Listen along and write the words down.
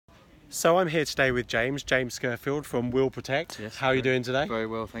So I'm here today with James Scurfield from Will Protect. Yes. How are you doing today? Very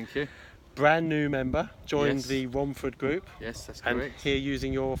well, thank you. Brand new member, joined Yes. the Romford group. Yes, that's and correct. here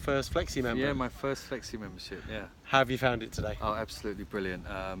using your first Flexi member. Yeah, my first Flexi membership, yeah. How have you found it today? Oh, absolutely brilliant.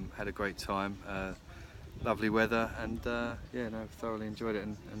 Had a great time, lovely weather, and yeah, no, thoroughly enjoyed it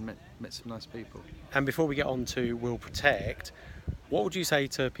and met some nice people. And before we get on to Will Protect, what would you say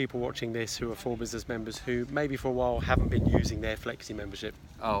to people watching this who are Fore Business members who maybe for a while haven't been using their Flexi membership?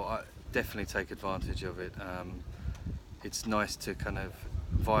 Oh, I definitely take advantage of it. It's nice to kind of,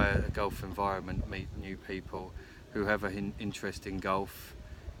 via a golf environment, meet new people who have an interest in golf.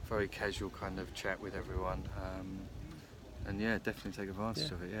 Very casual kind of chat with everyone. And yeah, definitely take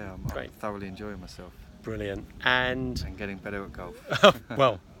advantage of it. Yeah, I'm thoroughly enjoying myself. Brilliant. And getting better at golf.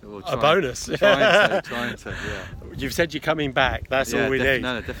 Well, Or a bonus. trying to, yeah. You've said you're coming back. That's all we need.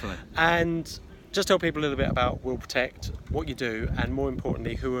 No, definitely. And just tell people a little bit about Will Protect, what you do, and more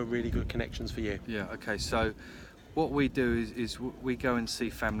importantly, who are really good connections for you. Yeah, okay, so what we do is we go and see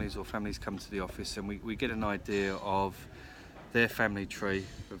families, or families come to the office, and we get an idea of their family tree,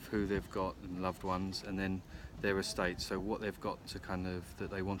 of who they've got and loved ones, and then their estate, so what they've got to kind of,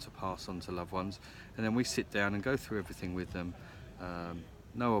 that they want to pass on to loved ones, and then we sit down and go through everything with them.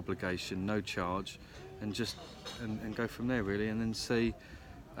 No obligation, no charge, and just and go from there really, and then see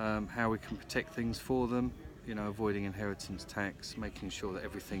how we can protect things for them, you know, avoiding inheritance tax, making sure that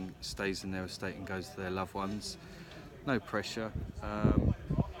everything stays in their estate and goes to their loved ones. No pressure,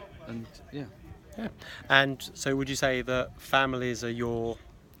 and yeah. And so would you say that families are your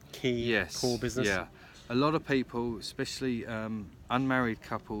key core business? Yeah. A lot of people, especially unmarried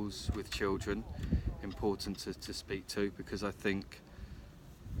couples with children, important to speak to, because I think,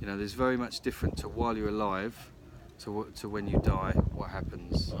 you know, there's very much different to while you're alive to when you die, what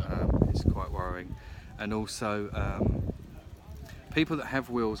happens. It's quite worrying. And also people that have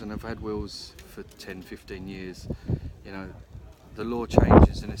wills and have had wills for 10, 15 years, you know, the law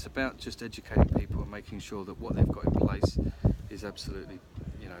changes, and it's about just educating people and making sure that what they've got in place is absolutely,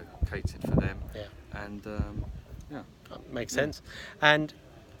 you know, catered for them. Yeah. And yeah. Makes sense. And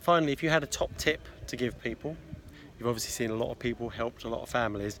finally, if you had a top tip to give people, you've obviously seen a lot of people, helped a lot of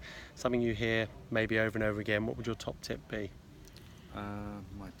families, something you hear maybe over and over again, what would your top tip be?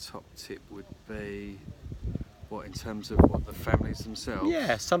 My top tip would be, what, in terms of what, the families themselves?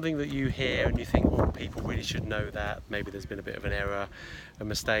 Yeah, something that you hear and you think, well, people really should know that. Maybe there's been a bit of an error, a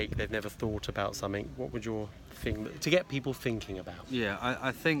mistake, they've never thought about something. What would your thing, to get people thinking about? Yeah,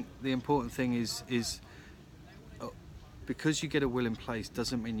 I think the important thing is because you get a will in place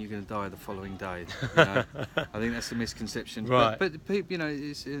doesn't mean you're going to die the following day. You know? I think that's a misconception. Right. But you know,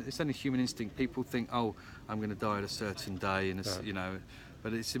 it's only human instinct. People think, oh, I'm going to die at a certain day, and it's, you know.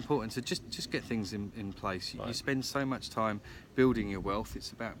 But it's important to just get things in place. You spend so much time building your wealth.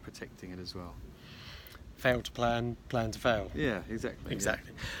 It's about protecting it as well. Fail to plan, plan to fail. Yeah, exactly.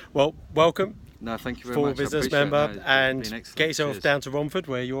 Exactly. Yeah. Well, welcome. No, thank you very Fore much. Business member, and get yourself Cheers. down to Romford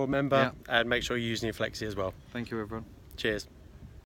where you're a member, and make sure you're using your Flexi as well. Thank you, everyone. Cheers.